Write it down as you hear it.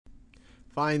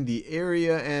find the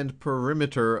area and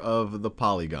perimeter of the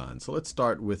polygon. So let's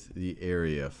start with the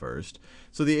area first.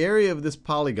 So the area of this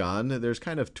polygon, there's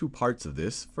kind of two parts of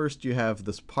this. First, you have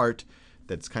this part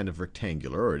that's kind of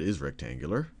rectangular, or it is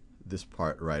rectangular, this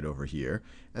part right over here.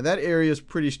 And that area is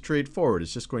pretty straightforward.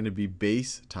 It's just going to be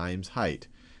base times height.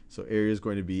 So area is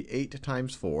going to be 8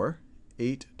 times 4,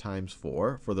 8 times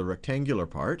 4 for the rectangular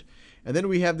part. And then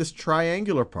we have this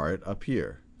triangular part up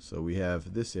here. So we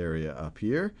have this area up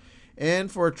here.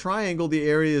 And for a triangle, the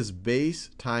area is base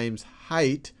times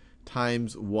height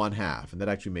times 1/2. And that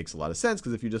actually makes a lot of sense,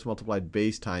 because if you just multiplied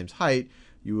base times height,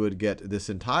 you would get this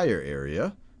entire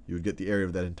area. You would get the area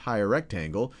of that entire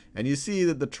rectangle. And you see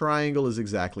that the triangle is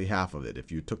exactly half of it. If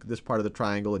you took this part of the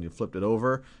triangle and you flipped it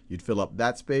over, you'd fill up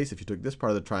that space. If you took this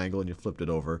part of the triangle and you flipped it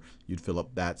over, you'd fill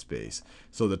up that space.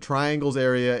 So the triangle's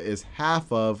area is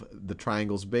half of the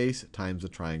triangle's base times the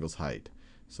triangle's height.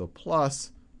 So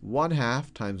plus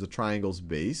 1/2 times the triangle's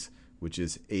base, which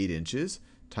is 8 inches,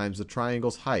 times the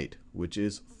triangle's height, which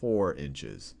is 4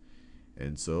 inches.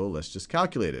 And so let's just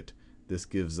calculate it. This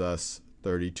gives us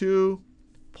 32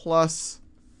 plus,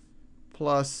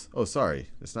 oh sorry,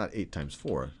 it's not 8 times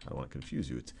 4. I don't want to confuse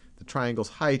you. It's the triangle's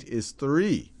height is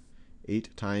 3.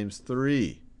 8 times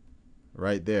 3.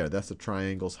 Right there, that's the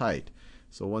triangle's height.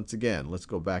 So once again, let's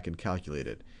go back and calculate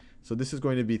it. So this is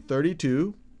going to be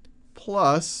 32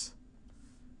 plus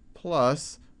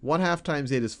 1/2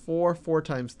 times 8 is 4. 4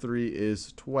 times 3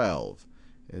 is 12.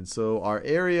 And so our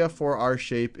area for our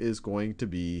shape is going to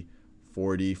be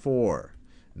 44.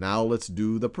 Now let's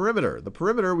do the perimeter. The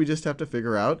perimeter, we just have to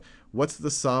figure out what's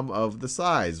the sum of the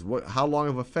sides. How long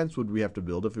of a fence would we have to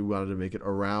build if we wanted to make it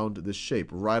around this shape,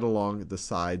 right along the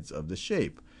sides of the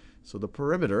shape? So the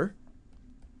perimeter,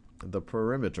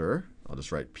 I'll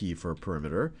just write P for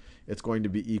perimeter. It's going to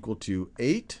be equal to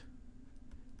 8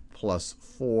 plus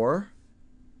 4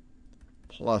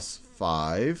 plus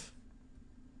 5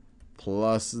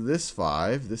 plus this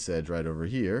 5, this edge right over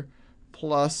here,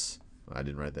 plus, I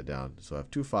didn't write that down, so I have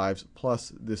 2 5s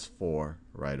plus this 4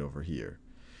 right over here.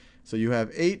 So you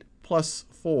have 8 plus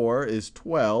 4 is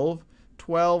 12.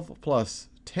 12 plus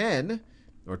 10,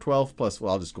 or 12 plus,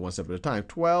 well, I'll just go one step at a time.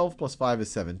 12 plus 5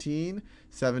 is 17.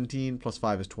 17 plus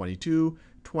 5 is 22.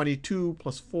 22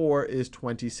 plus 4 is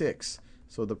 26.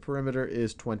 So the perimeter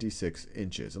is 26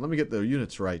 inches. And let me get the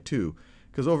units right, too.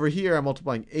 Because over here, I'm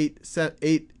multiplying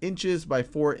 8 inches by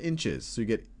 4 inches. So you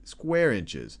get square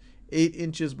inches. 8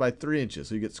 inches by 3 inches.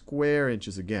 So you get square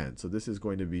inches again. So this is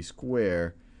going to be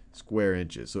square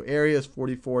inches. So area is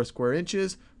 44 square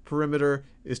inches. Perimeter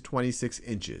is 26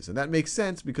 inches. And that makes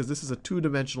sense because this is a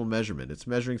two-dimensional measurement. It's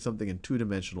measuring something in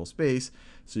two-dimensional space,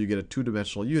 so you get a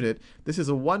two-dimensional unit. This is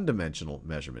a one-dimensional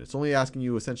measurement. It's only asking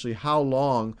you essentially how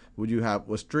long would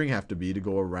a string have to be to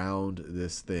go around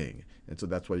this thing. And so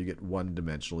that's why you get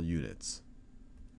one-dimensional units.